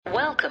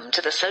Welcome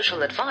to the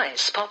Social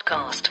Advice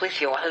Podcast with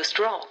your host,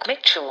 Rock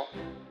Mitchell.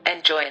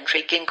 Enjoy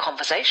intriguing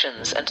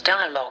conversations and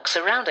dialogue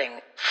surrounding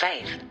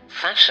faith,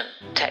 fashion,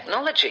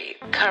 technology,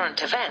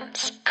 current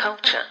events,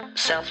 culture,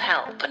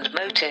 self-help, and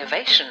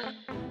motivation.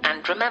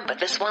 And remember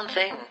this one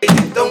thing.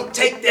 It don't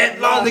take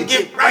that long to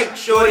get right,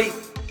 shorty.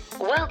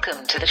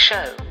 Welcome to the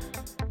show.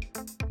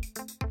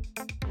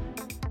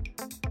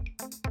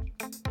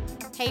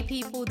 Hey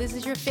people, this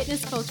is your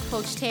fitness coach,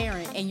 Coach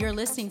Taryn, and you're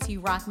listening to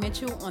Rock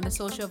Mitchell on the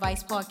Social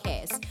Advice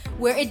Podcast,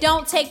 where it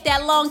don't take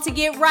that long to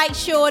get right,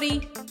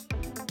 shorty.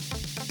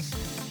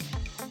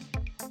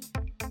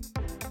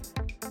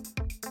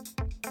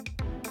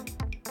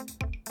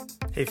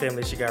 Hey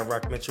family, it's your guy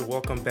Rock Mitchell.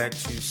 Welcome back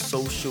to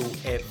Social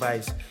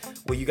Advice,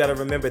 where you got to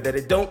remember that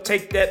it don't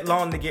take that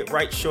long to get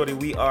right, shorty.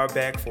 We are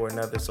back for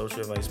another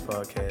Social Advice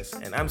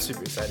Podcast, and I'm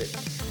super excited.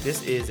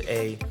 This is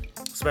a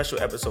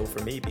special episode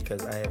for me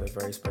because I have a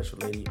very special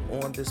lady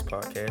on this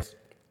podcast.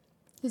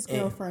 His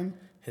girlfriend.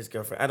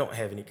 I don't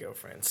have any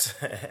girlfriends.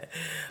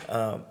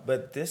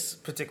 But this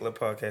particular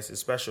podcast is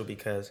special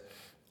because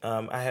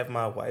I have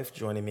my wife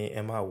joining me,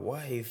 and my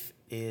wife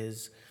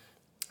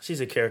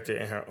she's a character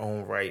in her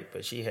own right,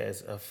 but she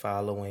has a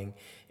following,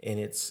 and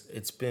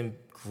it's been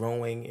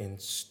growing and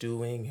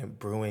stewing and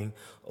brewing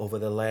over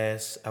the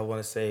last, I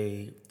want to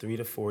say, 3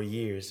 to 4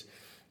 years,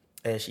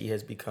 as she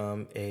has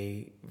become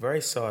a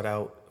very sought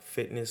out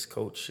fitness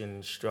coach and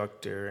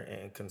instructor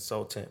and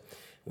consultant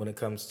when it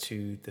comes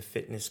to the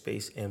fitness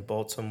space in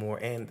Baltimore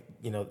and,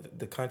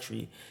 the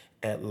country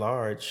at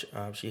large.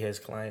 She has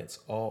clients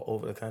all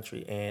over the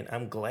country, and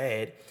I'm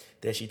glad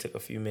that she took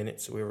a few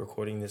minutes. We're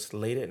recording this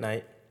late at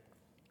night,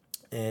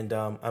 and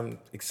I'm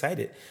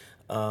excited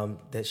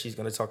that she's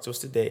going to talk to us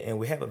today. And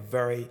we have a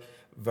very,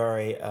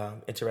 very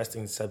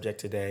interesting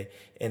subject today,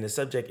 and the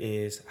subject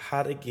is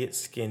how to get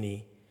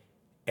skinny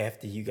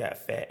after you got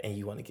fat and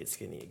you want to get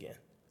skinny again.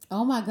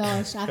 Oh my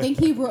gosh, I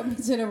think he brought me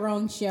to the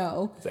wrong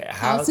show.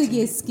 How to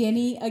get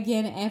skinny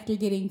again after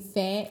getting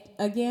fat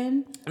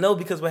again? No,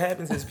 because what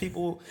happens is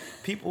people,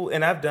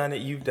 and I've done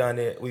it, you've done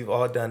it, we've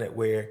all done it,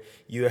 where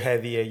you're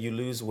heavier, you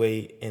lose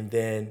weight, and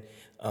then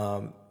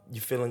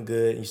you're feeling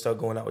good, and you start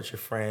going out with your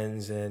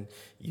friends, and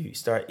you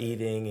start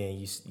eating, and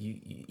you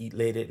eat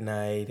late at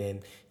night,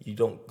 and you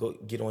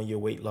don't get on your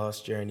weight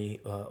loss journey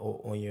or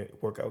on your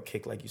workout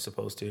kick like you're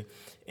supposed to,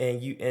 and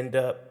you end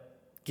up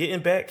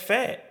getting back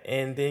fat,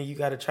 and then you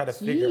got to try to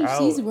figure out.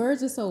 These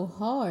words are so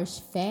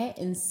harsh, fat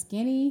and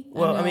skinny.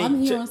 Well,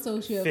 I'm here on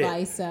Social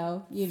Advice,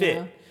 so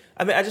know.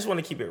 I just want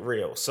to keep it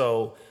real.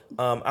 So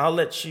I'll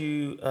let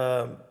you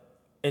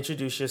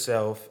introduce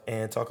yourself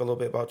and talk a little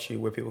bit about you,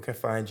 where people can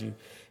find you,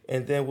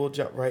 and then we'll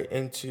jump right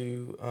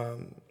into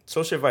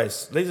Social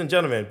Advice. Ladies and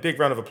gentlemen, big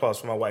round of applause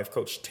for my wife,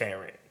 Coach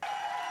Taryn.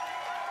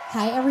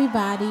 Hi,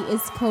 everybody.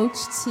 It's Coach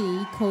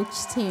T, Coach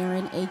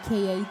Taryn,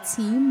 a.k.a.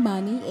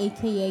 T-Money,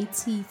 a.k.a.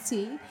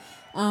 TT.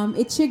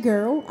 It's your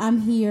girl. I'm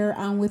here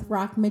with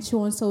Rock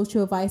Mitchell on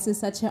Social Advice. It's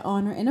such an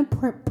honor and a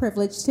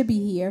privilege to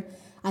be here.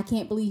 I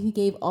can't believe he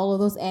gave all of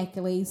those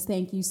accolades.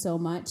 Thank you so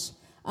much.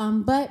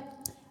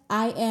 But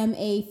I am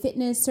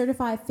a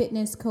certified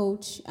fitness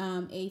coach,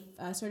 a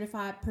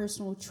certified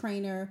personal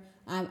trainer.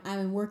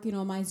 I'm working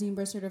on my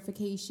Zumba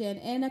certification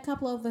and a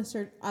couple of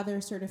other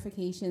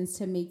certifications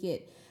to make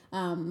it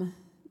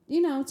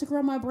to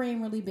grow my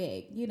brain really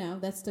big.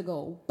 That's the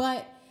goal.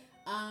 But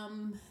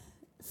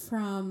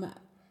from,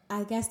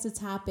 I guess, the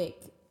topic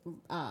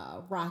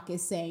Rock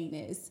is saying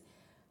is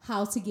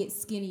how to get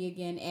skinny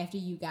again after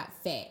you got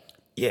fat.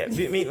 Yeah,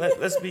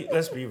 let's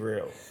be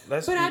real.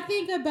 I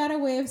think a better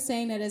way of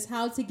saying that is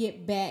how to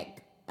get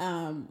back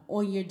on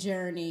your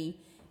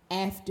journey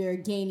after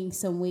gaining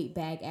some weight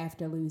back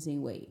after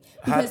losing weight.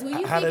 Because when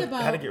you think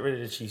about how to get rid of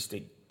the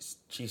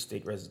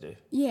cheesesteak residue.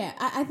 Yeah,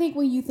 I think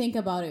when you think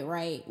about it,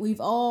 right, we've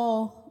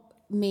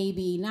all,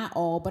 maybe not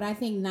all, but I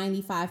think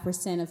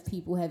 95% of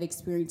people have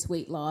experienced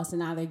weight loss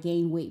and either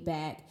gained weight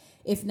back,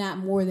 if not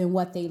more than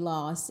what they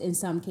lost in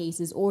some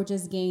cases, or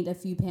just gained a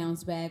few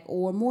pounds back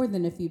or more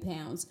than a few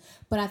pounds.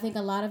 But I think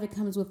a lot of it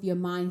comes with your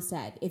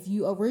mindset. If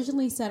you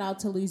originally set out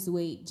to lose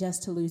weight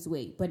just to lose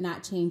weight, but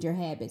not change your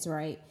habits,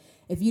 right?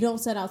 If you don't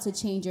set out to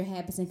change your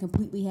habits and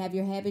completely have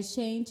your habits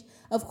change,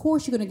 of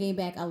course you're going to gain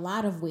back a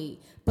lot of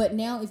weight. But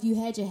now if you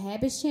had your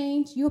habits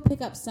change, you'll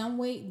pick up some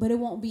weight, but it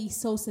won't be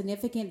so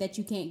significant that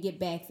you can't get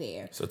back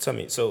there. So tell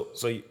me, so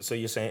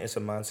you're saying it's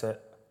a mindset?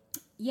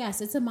 Yes,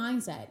 it's a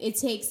mindset. It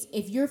takes,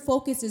 if your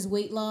focus is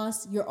weight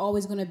loss, you're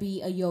always going to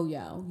be a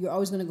yo-yo. You're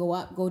always going to go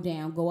up, go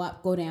down, go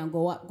up, go down,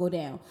 go up, go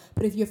down.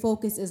 But if your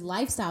focus is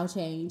lifestyle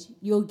change,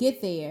 you'll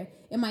get there.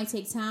 It might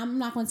take time. I'm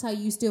not going to tell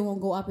you still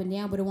won't go up and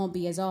down, but it won't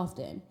be as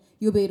often.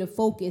 You'll be able to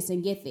focus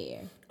and get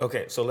there.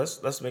 Okay, so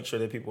let's make sure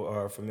that people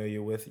are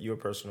familiar with your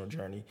personal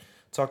journey.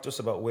 Talk to us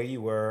about where you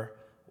were,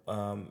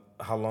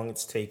 how long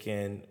it's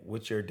taken,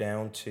 what you're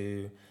down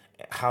to,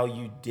 how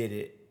you did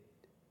it.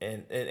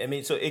 And I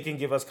mean, so it can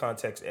give us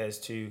context as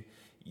to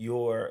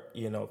your,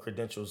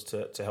 credentials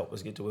to help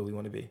us get to where we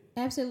want to be.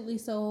 Absolutely.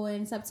 So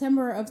in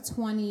September of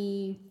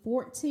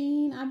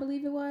 2014, I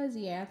believe it was.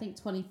 Yeah, I think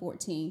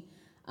 2014.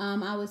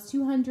 I was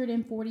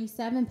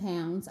 247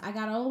 pounds. I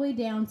got all the way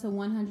down to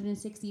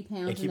 160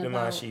 pounds. And keep in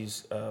mind,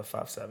 she's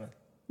 5'7".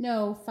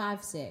 No,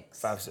 5'6".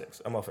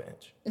 5'6". I'm off an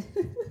inch.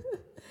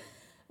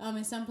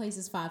 In some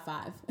places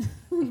 5'5".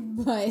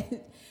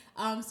 But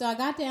so I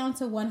got down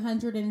to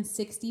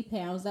 160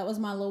 pounds. That was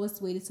my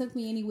lowest weight. It took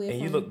me anywhere. And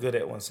you look good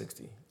at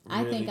 160.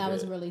 I think I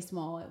was really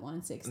small at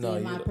 160,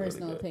 in my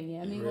personal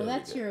opinion. I mean, well,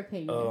 that's your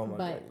opinion. Oh my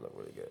God, you look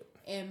really good.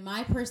 In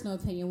my personal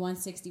opinion,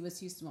 160 was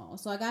too small.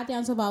 So I got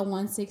down to about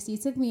 160.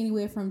 It took me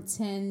anywhere from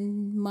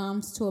 10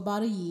 months to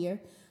about a year.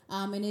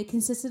 And it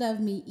consisted of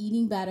me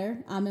eating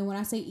better. And when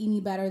I say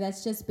eating better,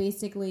 that's just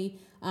basically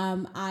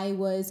I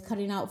was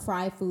cutting out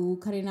fried food,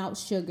 cutting out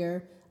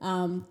sugar.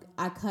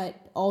 I cut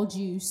all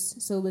juice.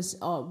 So it was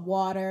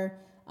water,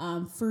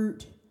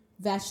 fruit,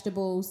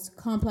 vegetables,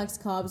 complex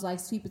carbs like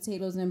sweet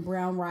potatoes and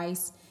brown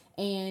rice,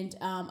 and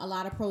a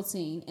lot of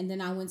protein. And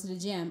then I went to the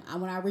gym.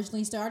 When I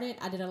originally started,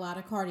 I did a lot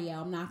of cardio.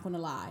 I'm not going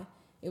to lie.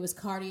 It was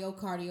cardio.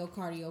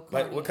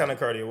 Like, what kind of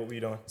cardio? What were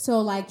you doing? So,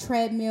 like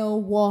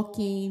treadmill,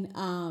 walking,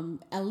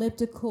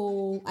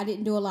 elliptical. I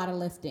didn't do a lot of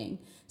lifting.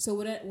 So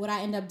what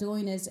I ended up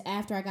doing is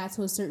after I got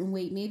to a certain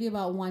weight, maybe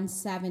about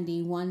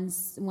 170,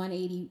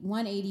 180,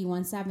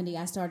 170,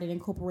 I started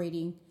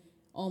incorporating,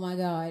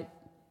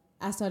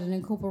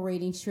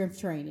 strength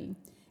training.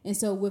 And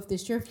so with the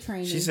strength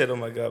training... She said, oh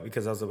my God,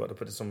 because I was about to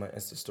put this on my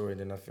Insta story, and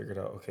then I figured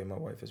out, okay, my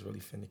wife is really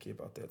finicky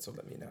about that, so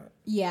let me not.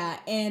 Yeah,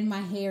 and my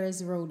hair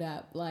is rolled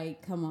up.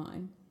 Like, come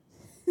on.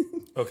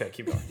 Okay,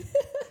 keep going.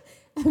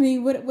 I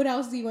mean, what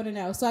else do you want to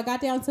know? So I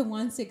got down to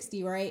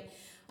 160, right?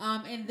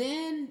 And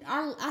then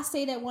I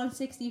stayed at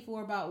 160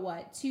 for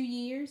about, 2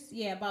 years?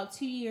 Yeah, about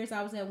 2 years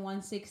I was at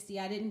 160.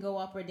 I didn't go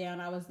up or down.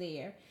 I was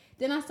there.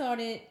 Then I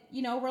started,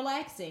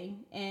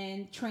 relaxing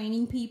and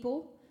training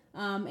people.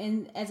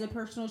 And as a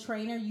personal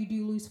trainer, you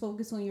do lose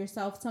focus on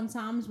yourself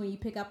sometimes when you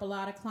pick up a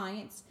lot of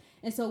clients.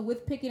 And so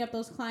with picking up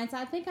those clients,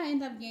 I think I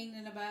ended up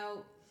gaining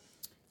about,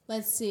 I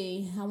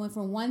went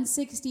from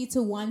 160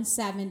 to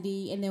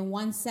 170, and then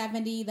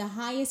 170, the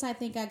highest I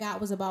think I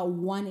got was about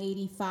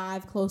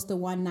 185, close to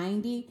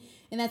 190.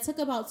 And that took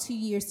about 2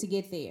 years to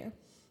get there.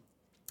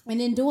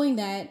 And in doing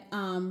that,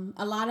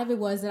 a lot of it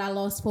was that I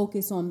lost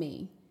focus on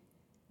me,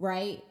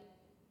 right?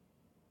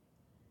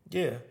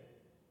 Yeah.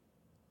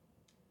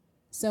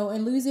 So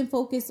in losing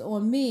focus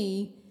on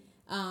me,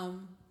 I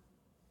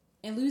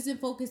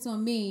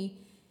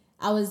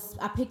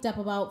picked up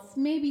about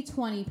maybe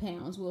 20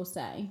 pounds, we'll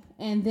say.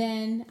 And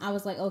then I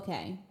was like,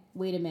 okay,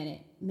 wait a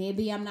minute.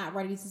 Maybe I'm not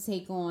ready to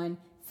take on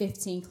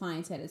 15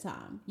 clients at a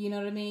time. You know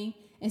what I mean?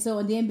 And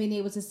then being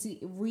able to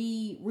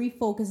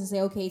refocus and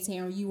say, okay,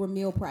 Taryn, you were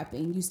meal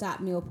prepping. You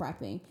stopped meal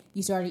prepping.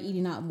 You started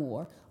eating out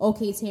more.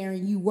 Okay,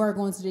 Taryn, you were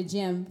going to the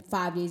gym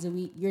 5 days a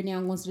week. You're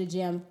now going to the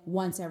gym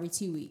once every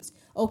 2 weeks.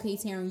 Okay,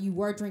 Taryn, you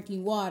were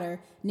drinking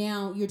water.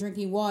 Now you're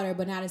drinking water,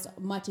 but not as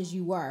much as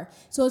you were.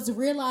 So it's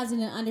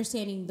realizing and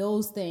understanding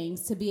those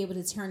things to be able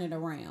to turn it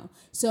around.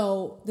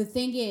 So the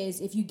thing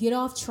is, if you get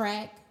off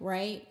track,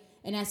 right?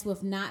 And that's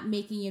with not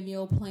making your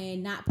meal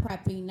plan, not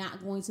prepping,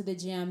 not going to the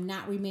gym,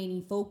 not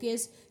remaining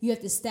focused. You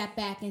have to step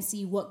back and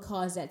see what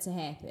caused that to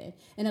happen.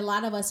 And a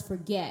lot of us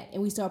forget,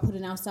 and we start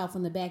putting ourselves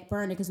on the back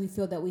burner because we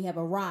feel that we have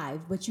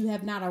arrived. But you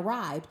have not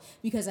arrived,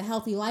 because a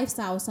healthy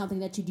lifestyle is something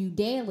that you do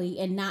daily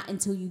and not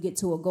until you get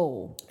to a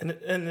goal. And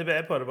the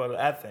bad part about it,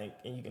 I think,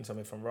 and you can tell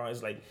me if I'm wrong,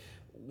 is like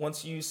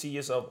once you see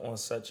yourself on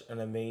such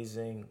an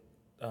amazing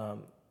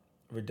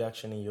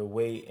reduction in your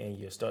weight and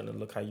you're starting to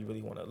look how you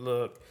really want to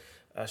look.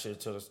 I should have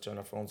told us to turn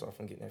our phones off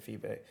and get that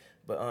feedback.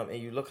 But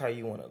and you look how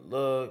you want to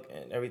look,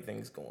 and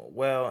everything's going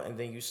well, and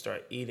then you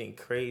start eating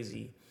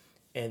crazy,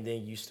 and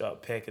then you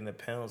start packing the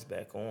pounds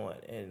back on.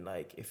 And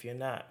like, if you're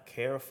not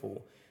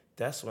careful,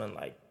 that's when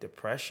like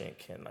depression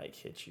can like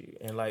hit you,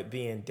 and like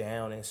being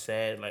down and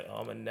sad, like, oh,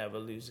 I'm gonna never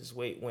lose this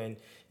weight, when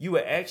you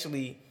were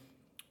actually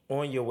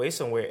on your way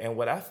somewhere. And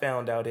what I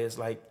found out is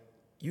like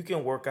you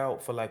can work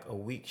out for like a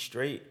week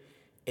straight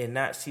and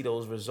not see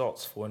those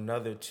results for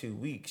another 2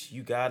 weeks.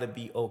 You got to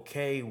be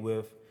okay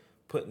with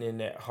putting in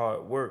that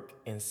hard work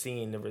and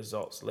seeing the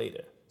results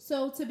later.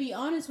 So to be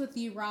honest with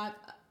you, Rock,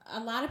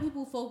 a lot of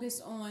people focus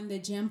on the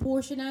gym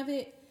portion of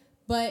it,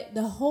 but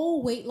the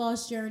whole weight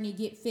loss journey,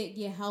 get fit,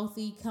 get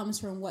healthy, comes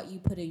from what you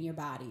put in your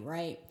body,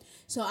 right?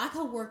 So I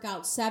could work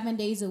out 7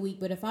 days a week,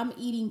 but if I'm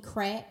eating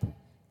crap,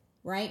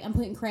 right, I'm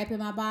putting crap in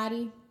my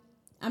body,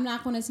 I'm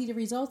not going to see the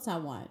results I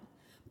want.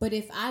 But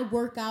if I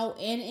work out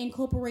and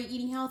incorporate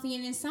eating healthy,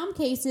 and in some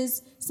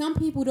cases, some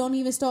people don't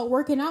even start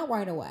working out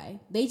right away.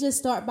 They just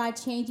start by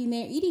changing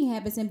their eating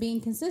habits and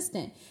being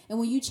consistent. And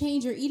when you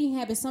change your eating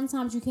habits,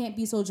 sometimes you can't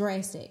be so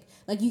drastic.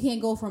 Like, you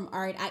can't go from, all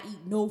right, I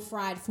eat no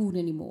fried food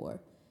anymore.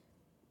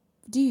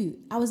 Dude,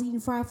 I was eating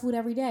fried food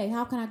every day.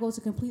 How can I go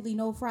to completely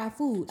no fried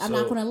food? I'm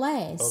not going to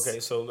last. Okay,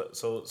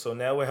 so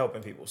now we're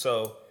helping people.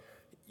 So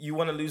you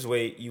want to lose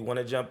weight, you want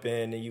to jump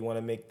in, and you want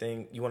to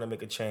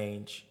make a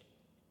change.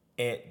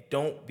 And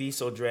don't be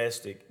so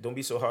drastic. Don't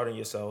be so hard on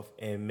yourself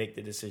and make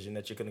the decision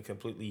that you're going to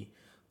completely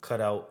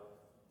cut out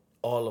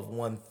all of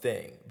one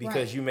thing,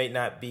 because you may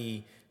not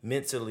be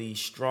mentally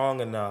strong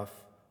enough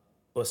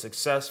or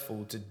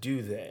successful to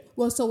do that.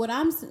 Well, so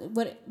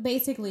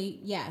basically,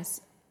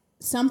 yes.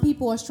 Some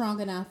people are strong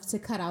enough to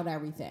cut out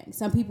everything.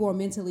 Some people are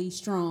mentally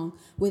strong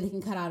where they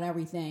can cut out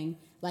everything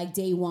like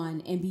day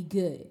one and be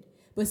good.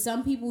 But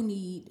some people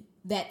need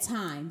that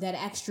time, that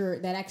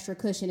extra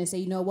cushion and say,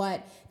 you know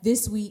what,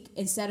 this week,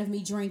 instead of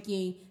me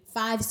drinking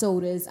 5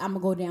 sodas, I'm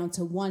going to go down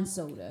to 1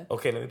 soda.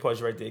 Okay, let me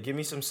pause you right there. Give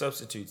me some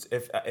substitutes.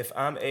 If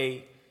I'm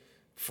a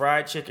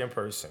fried chicken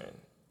person,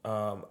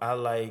 I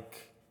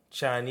like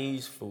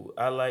Chinese food.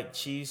 I like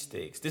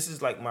cheesesteaks. This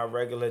is like my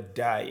regular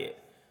diet.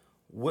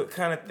 What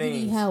kind of things?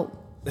 You need help.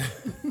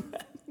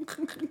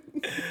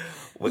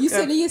 You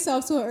sending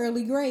yourself to an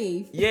early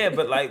grave. Yeah,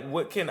 but like,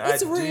 what can I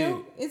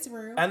do? It's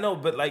real. I know,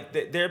 but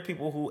like, there are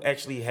people who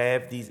actually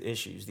have these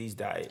issues, these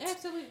diets.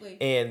 Absolutely.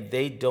 And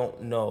they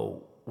don't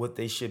know what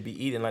they should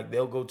be eating. Like,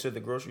 they'll go to the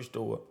grocery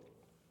store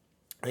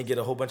and get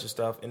a whole bunch of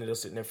stuff, and it'll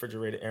sit in the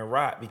refrigerator and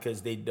rot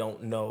because they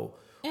don't know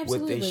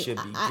what they should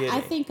be getting. I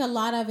think a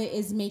lot of it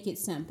is make it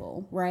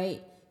simple,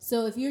 right?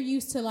 So if you're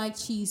used to like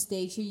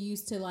cheesesteaks, you're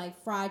used to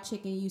like fried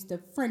chicken, used to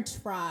French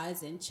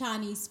fries and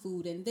Chinese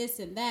food and this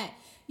and that,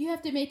 you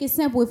have to make it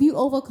simple. If you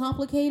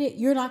overcomplicate it,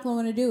 you're not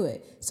going to do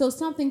it. So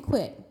something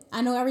quick.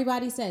 I know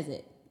everybody says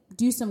it.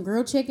 Do some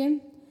grilled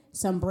chicken,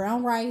 some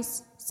brown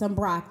rice, some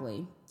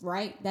broccoli,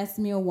 right? That's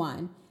meal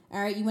 1.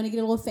 All right, you want to get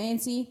a little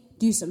fancy?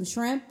 Do some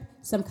shrimp,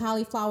 some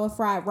cauliflower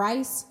fried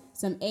rice,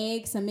 some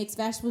eggs, some mixed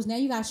vegetables. Now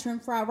you got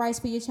shrimp fried rice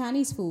for your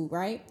Chinese food,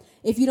 right?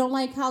 If you don't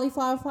like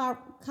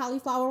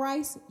cauliflower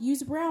rice,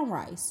 use brown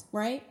rice,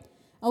 right?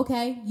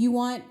 Okay, you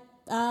want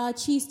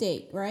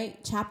cheesesteak,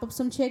 right? Chop up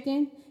some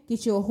chicken,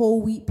 get you a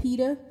whole wheat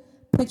pita,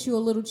 put you a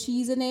little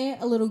cheese in there,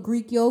 a little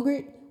Greek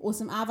yogurt, or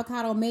some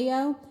avocado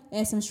mayo,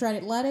 add some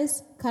shredded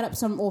lettuce, cut up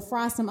some or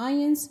fry some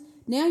onions.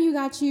 Now you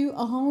got you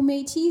a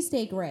homemade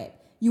cheesesteak wrap.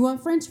 You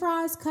want French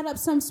fries? Cut up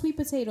some sweet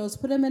potatoes,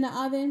 put them in the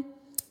oven,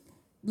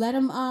 let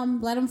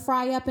them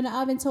fry up in the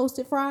oven,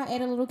 toasted fry,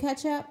 add a little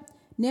ketchup.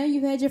 Now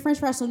you've had your French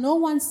fries. So no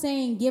one's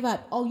saying give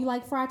up. Oh, you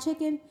like fried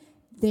chicken?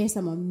 There's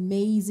some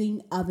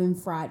amazing oven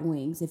fried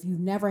wings. If you've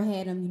never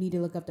had them, you need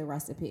to look up the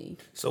recipe.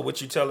 So what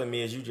you're telling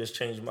me is you just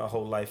changed my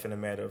whole life in a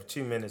matter of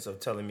 2 minutes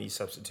of telling me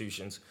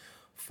substitutions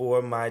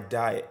for my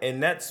diet.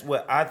 And that's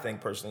what I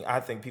think personally. I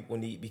think people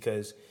need,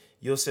 because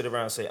you'll sit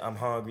around and say, I'm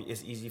hungry.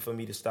 It's easy for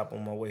me to stop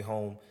on my way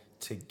home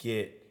to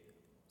get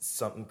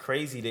something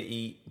crazy to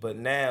eat, but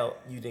now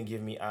you didn't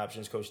give me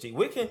options, Coach T.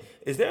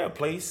 Is there a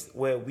place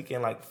where we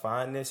can like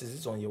find this? Is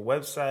this on your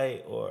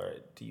website, or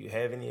do you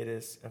have any of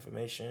this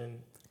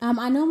information?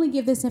 I normally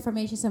give this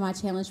information to my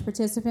challenge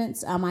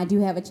participants. I do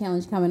have a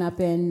challenge coming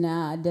up in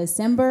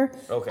December.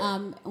 Okay.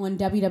 On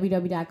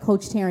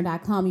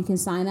www.coachtaryn.com, you can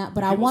sign up.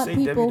 But I want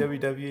people.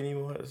 www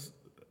anymore?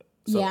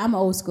 Yeah, I'm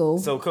old school.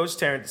 So Coach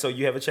Taryn, so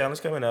you have a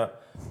challenge coming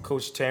up.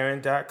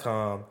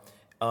 CoachTaryn.com.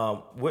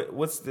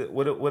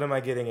 What am I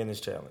getting in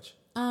this challenge?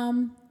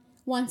 1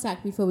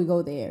 sec before we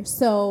go there.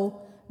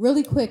 So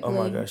really quickly. Oh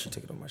my gosh, you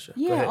took it on my shirt.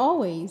 Yeah,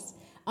 always.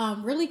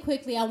 Really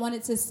quickly, I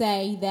wanted to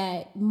say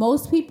that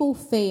most people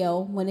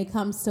fail when it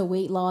comes to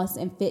weight loss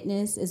and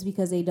fitness is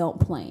because they don't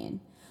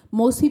plan.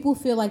 Most people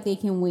feel like they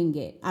can wing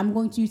it. I'm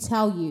going to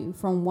tell you,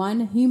 from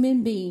one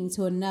human being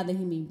to another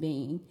human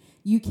being,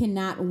 you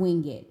cannot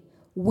wing it.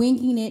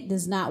 Winging it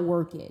does not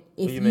work it.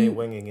 What do you mean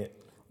winging it?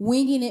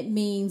 Winging it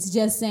means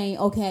just saying,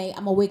 okay,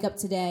 I'm going to wake up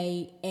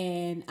today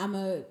and I'm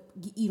going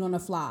to eat on the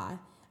fly.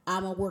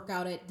 I'm going to work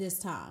out at this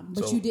time.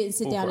 But so you didn't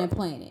sit down and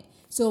plan it.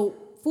 So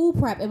food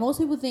prep, and most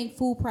people think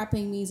food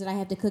prepping means that I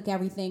have to cook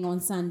everything on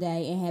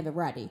Sunday and have it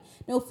ready.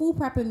 No, food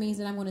prepping means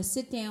that I'm going to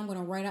sit down, I'm going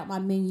to write out my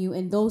menu,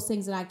 and those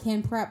things that I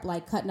can prep,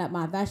 like cutting up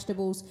my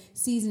vegetables,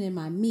 seasoning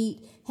my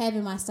meat,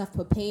 having my stuff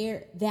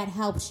prepared, that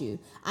helps you.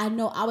 I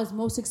know I was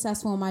most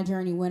successful on my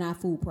journey when I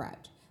food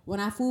prepped. When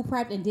I food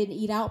prepped and didn't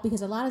eat out,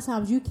 because a lot of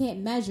times you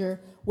can't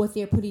measure what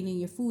they're putting in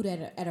your food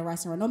at a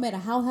restaurant. No matter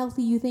how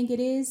healthy you think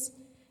it is,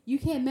 you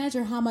can't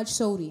measure how much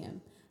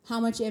sodium, how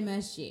much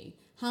MSG,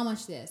 how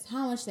much this,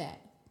 how much that.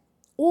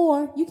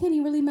 Or you can't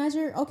even really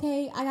measure,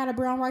 okay, I got a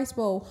brown rice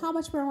bowl. How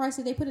much brown rice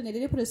did they put in it?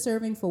 Did they put a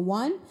serving for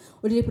 1,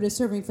 or did they put a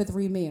serving for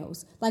 3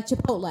 meals? Like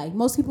Chipotle.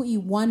 Most people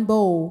eat 1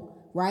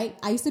 bowl, right?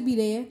 I used to be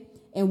there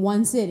in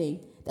 1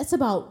 sitting. That's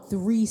about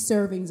 3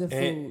 servings of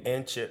food.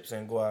 And chips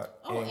and guac.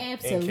 Oh,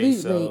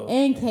 absolutely.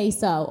 And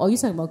queso. Oh, you're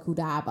talking about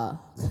Kudaba.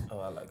 Oh,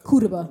 I like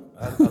Kudaba.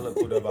 I love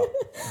Kudaba.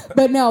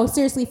 But no,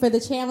 seriously, for the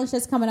challenge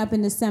that's coming up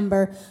in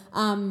December,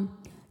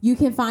 you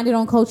can find it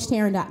on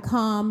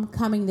CoachTaryn.com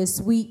coming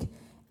this week.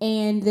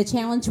 And the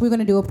challenge, we're going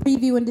to do a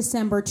preview in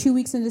December, 2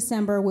 weeks in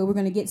December, where we're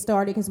going to get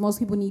started because most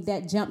people need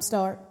that jump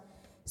start.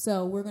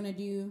 So we're going to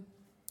do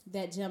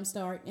that jump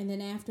start. And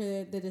then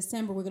after the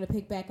December, we're going to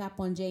pick back up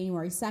on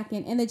January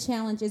 2nd. And the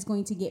challenge is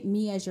going to get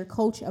me as your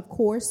coach, of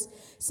course,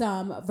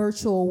 some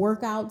virtual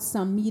workouts,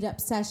 some meetup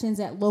sessions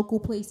at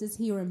local places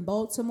here in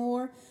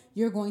Baltimore.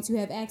 You're going to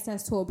have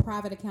access to a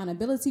private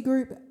accountability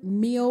group,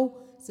 meal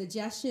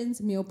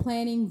suggestions, meal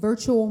planning,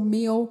 virtual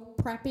meal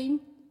prepping,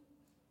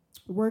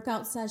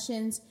 workout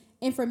sessions,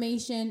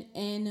 information,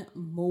 and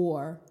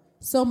more.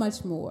 So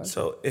much more.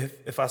 So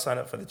if I sign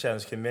up for the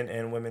challenge, can men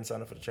and women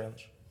sign up for the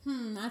challenge?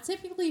 I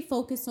typically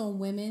focus on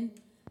women.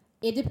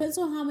 It depends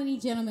on how many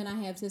gentlemen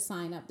I have to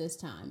sign up this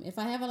time. If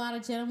I have a lot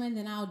of gentlemen,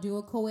 then I'll do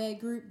a co-ed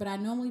group, but I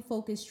normally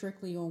focus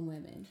strictly on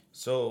women.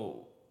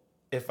 So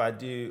if I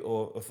do,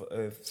 or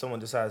if someone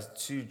decides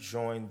to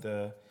join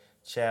the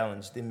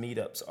challenge, the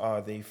meetups,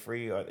 are they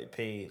free? Are they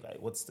paid?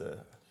 Like, what's the...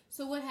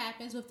 So what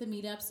happens with the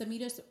meetups? The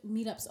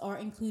meetups are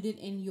included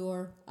in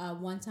your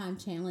one-time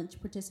challenge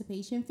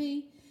participation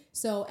fee.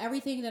 So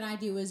everything that I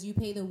do is you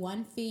pay the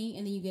one fee,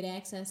 and then you get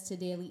access to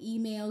daily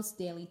emails,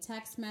 daily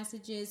text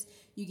messages.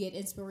 You get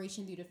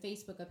inspiration through the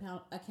Facebook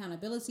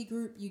accountability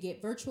group. You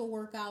get virtual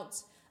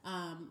workouts,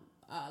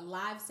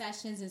 live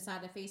sessions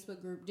inside the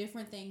Facebook group,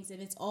 different things, and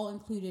it's all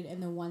included in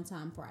the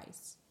one-time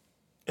price.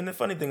 And the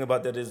funny thing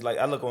about that is, like,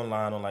 I look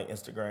online on like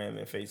Instagram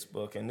and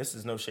Facebook, and this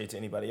is no shade to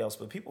anybody else,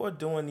 but people are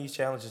doing these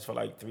challenges for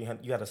like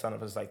 $300. You got to sign up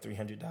for like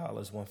 $300,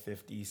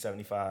 $150,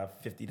 $75,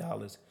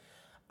 $50.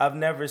 I've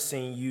never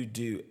seen you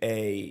do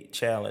a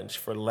challenge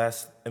for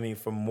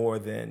for more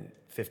than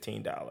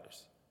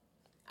 $15.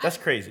 That's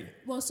crazy.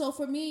 Well, so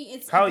for me,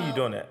 it's how are you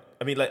doing that?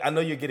 I mean, like, I know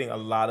you're getting a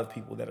lot of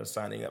people that are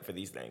signing up for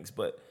these things,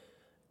 but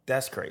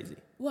that's crazy.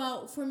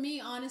 Well, for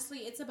me, honestly,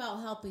 it's about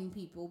helping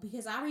people,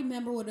 because I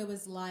remember what it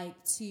was like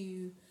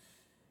to,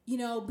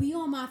 be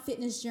on my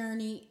fitness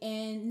journey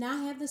and not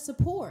have the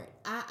support.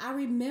 I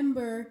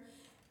remember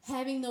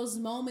having those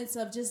moments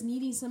of just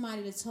needing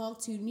somebody to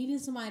talk to, needing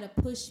somebody to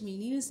push me,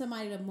 needing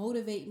somebody to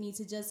motivate me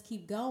to just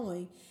keep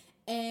going.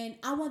 And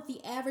I want the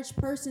average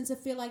person to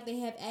feel like they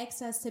have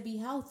access to be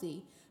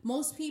healthy.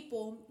 Most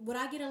people, what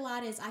I get a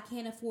lot is, I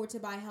can't afford to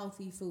buy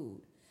healthy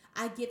food.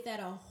 I get that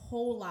a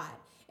whole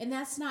lot. And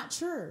that's not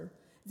true.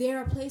 There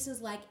are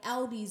places like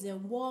Aldi's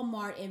and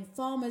Walmart and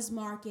Farmers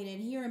Market, and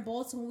here in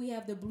Baltimore we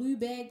have the Blue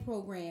Bag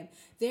program.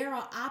 There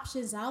are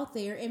options out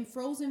there, and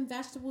frozen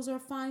vegetables are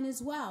fine as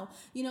well.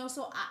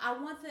 So I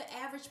want the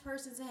average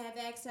person to have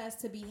access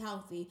to be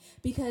healthy,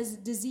 because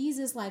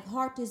diseases like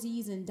heart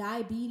disease and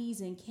diabetes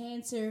and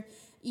cancer,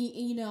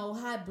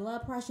 high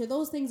blood pressure,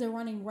 those things are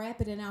running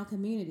rapid in our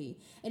community.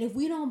 And if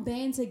we don't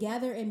band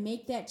together and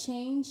make that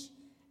change,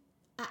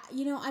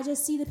 I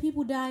just see the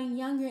people dying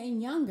younger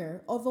and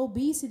younger of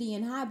obesity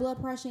and high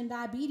blood pressure and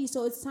diabetes.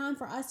 So it's time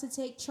for us to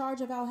take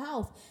charge of our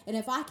health. And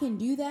if I can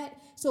do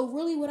that, so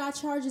really what I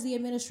charge is the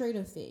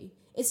administrative fee.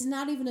 It's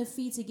not even a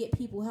fee to get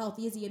people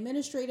healthy. It's the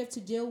administrative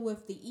to deal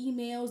with the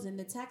emails and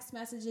the text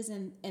messages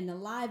and the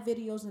live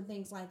videos and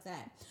things like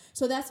that.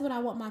 So that's what I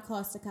want my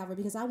costs to cover,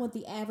 because I want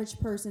the average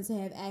person to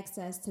have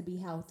access to be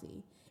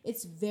healthy.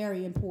 It's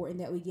very important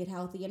that we get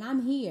healthy, and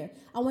I'm here.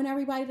 I want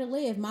everybody to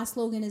live. My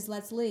slogan is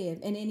 "Let's live,"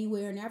 and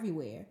anywhere and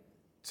everywhere.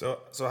 So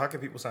how can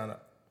people sign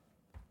up?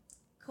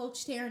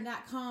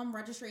 CoachTaryn.com.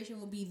 Registration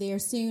will be there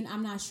soon.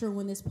 I'm not sure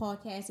when this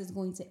podcast is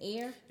going to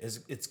air.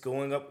 It's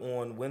going up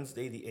on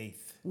Wednesday the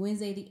 8th.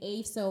 Wednesday the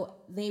 8th, so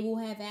they will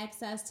have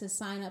access to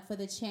sign up for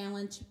the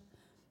challenge.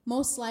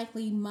 Most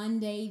likely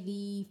Monday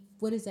the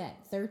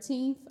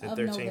 13th of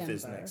November. The 13th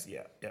is next,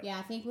 yeah. Yeah,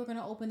 I think we're going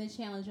to open the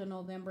challenge on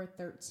November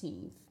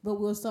 13th. But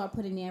we'll start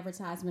putting the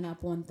advertisement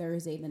up on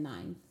Thursday the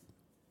 9th.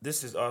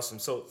 This is awesome.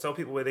 So tell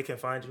people where they can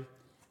find you.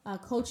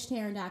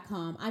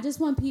 CoachTaryn.com. I just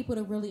want people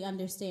to really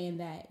understand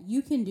that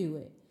you can do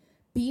it.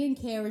 Be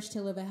encouraged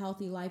to live a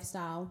healthy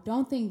lifestyle.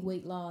 Don't think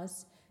weight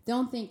loss.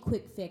 Don't think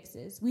quick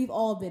fixes. We've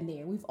all been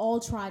there. We've all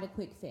tried a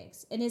quick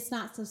fix, and it's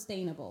not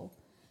sustainable.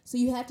 So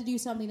you have to do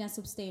something that's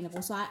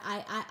sustainable. So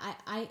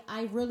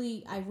I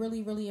really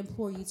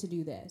implore you to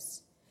do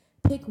this.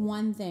 Pick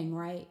one thing,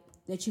 right,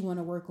 that you want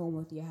to work on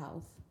with your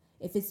health.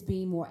 If it's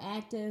being more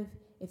active,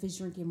 if it's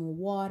drinking more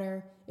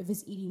water, if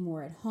it's eating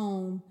more at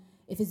home,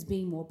 if it's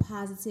being more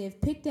positive,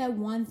 pick that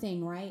one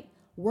thing, right?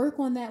 Work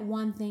on that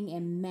one thing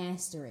and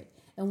master it.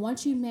 And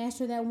once you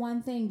master that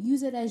one thing,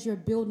 use it as your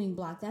building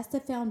block. That's the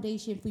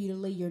foundation for you to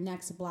lay your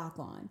next block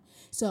on.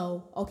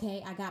 So,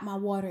 okay, I got my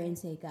water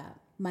intake up.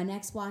 My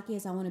next block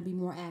is I want to be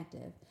more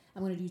active.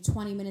 I'm going to do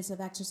 20 minutes of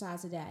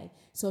exercise a day.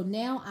 So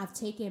now I've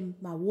taken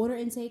my water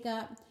intake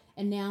up,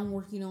 and now I'm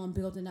working on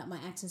building up my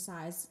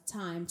exercise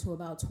time to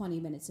about 20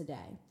 minutes a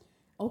day.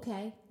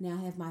 Okay, now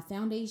I have my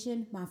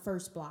foundation, my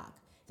first block.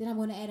 Then I'm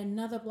going to add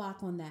another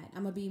block on that.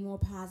 I'm going to be more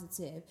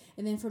positive.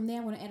 And then from there,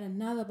 I'm going to add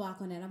another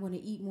block on that. I'm going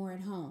to eat more at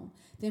home.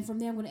 Then from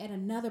there, I'm going to add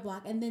another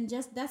block. And then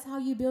that's how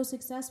you build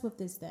success with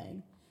this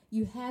thing.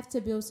 You have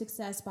to build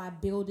success by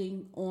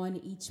building on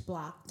each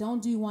block.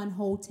 Don't do one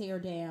whole tear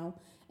down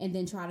and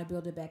then try to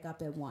build it back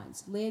up at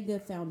once. Lay a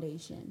good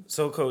foundation.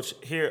 So, Coach,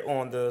 here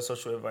on the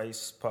Social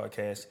Advice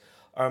Podcast,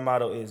 our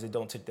motto is, it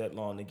don't take that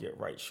long to get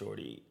right,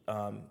 shorty.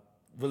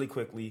 Really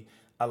quickly,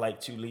 I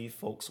like to leave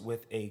folks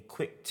with a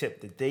quick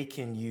tip that they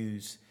can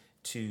use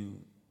to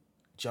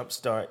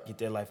jumpstart, get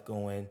their life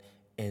going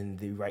in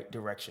the right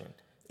direction.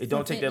 It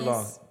don't take that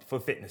long for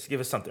fitness. Give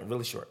us something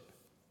really short.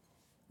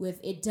 With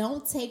it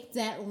don't take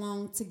that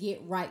long to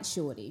get right,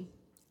 shorty.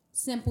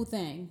 Simple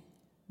thing.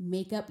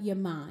 make up your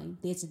mind.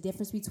 There's a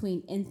difference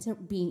between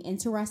being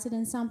interested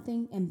in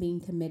something and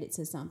being committed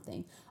to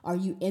something. Are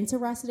you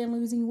interested in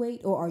losing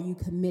weight, or are you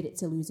committed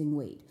to losing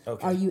weight?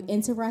 Okay. Are you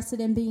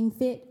interested in being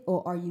fit,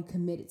 or are you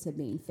committed to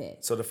being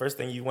fit? So the first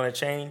thing you want to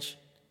change,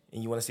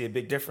 and you want to see a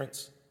big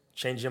difference,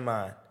 change your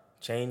mind.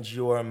 Change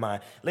your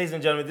mind. Ladies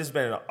and gentlemen, this has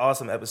been an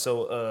awesome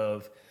episode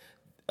of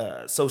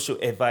Social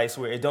Advice,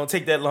 where it don't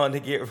take that long to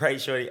get right,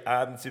 shorty.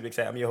 I'm super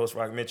excited. I'm your host,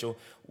 Rock Mitchell.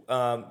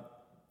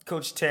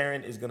 Coach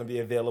Taryn is going to be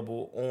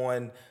available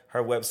on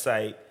her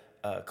website,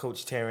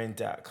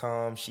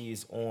 CoachTaryn.com.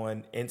 She's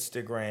on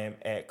Instagram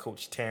at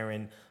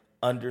CoachTaryn_.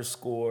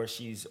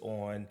 She's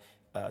on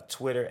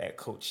Twitter at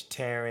Coach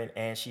Taryn,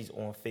 and she's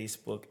on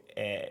Facebook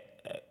at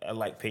a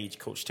like page,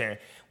 Coach Taryn.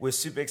 We're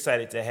super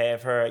excited to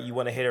have her. You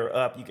want to hit her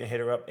up, you can hit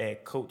her up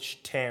at Coach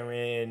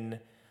Taryn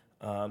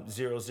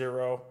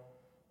 00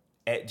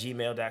 at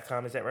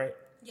gmail.com. Is that right?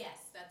 Yes,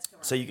 that's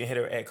correct. So you can hit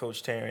her at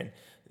Coach Taryn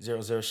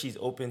 00. She's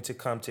open to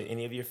come to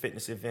any of your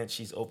fitness events.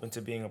 She's open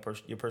to being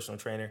your personal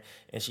trainer,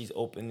 and she's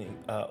open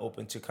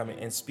to coming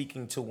and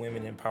speaking to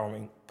women,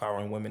 empowering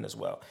women as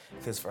well,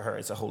 because for her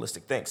it's a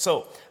holistic thing.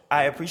 So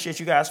I appreciate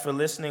you guys for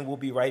listening. We'll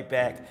be right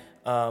back.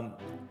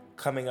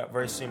 Coming up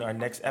very soon, our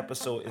next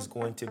episode is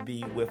going to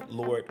be with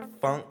Lord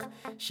Funk.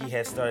 She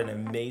has started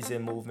an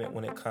amazing movement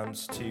when it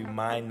comes to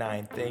Mind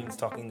 9 Things,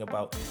 talking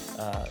about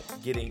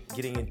getting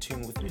in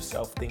tune with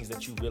yourself, things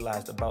that you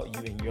realized about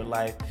you in your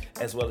life,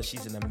 as well as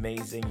she's an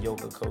amazing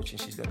yoga coach,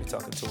 and she's going to be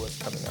talking to us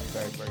coming up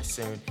very, very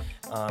soon.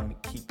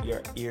 Keep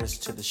your ears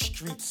to the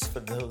streets for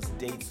those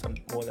dates.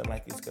 More than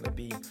likely it's going to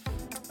be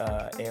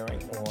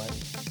airing on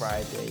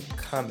Friday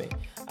coming.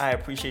 I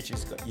appreciate you.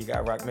 You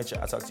got Rock Mitchell.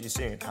 I'll talk to you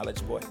soon. Holla at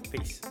your boy.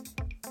 Peace.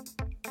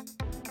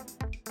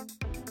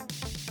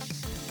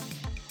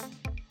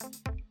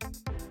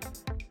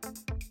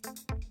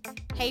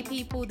 Hey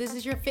people, this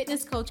is your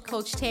fitness coach,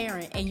 Coach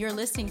Taryn, and you're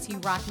listening to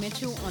Rock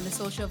Mitchell on the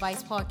Social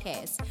Advice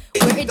Podcast,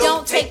 where it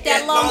don't take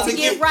that long to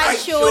get right,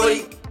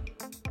 shorty.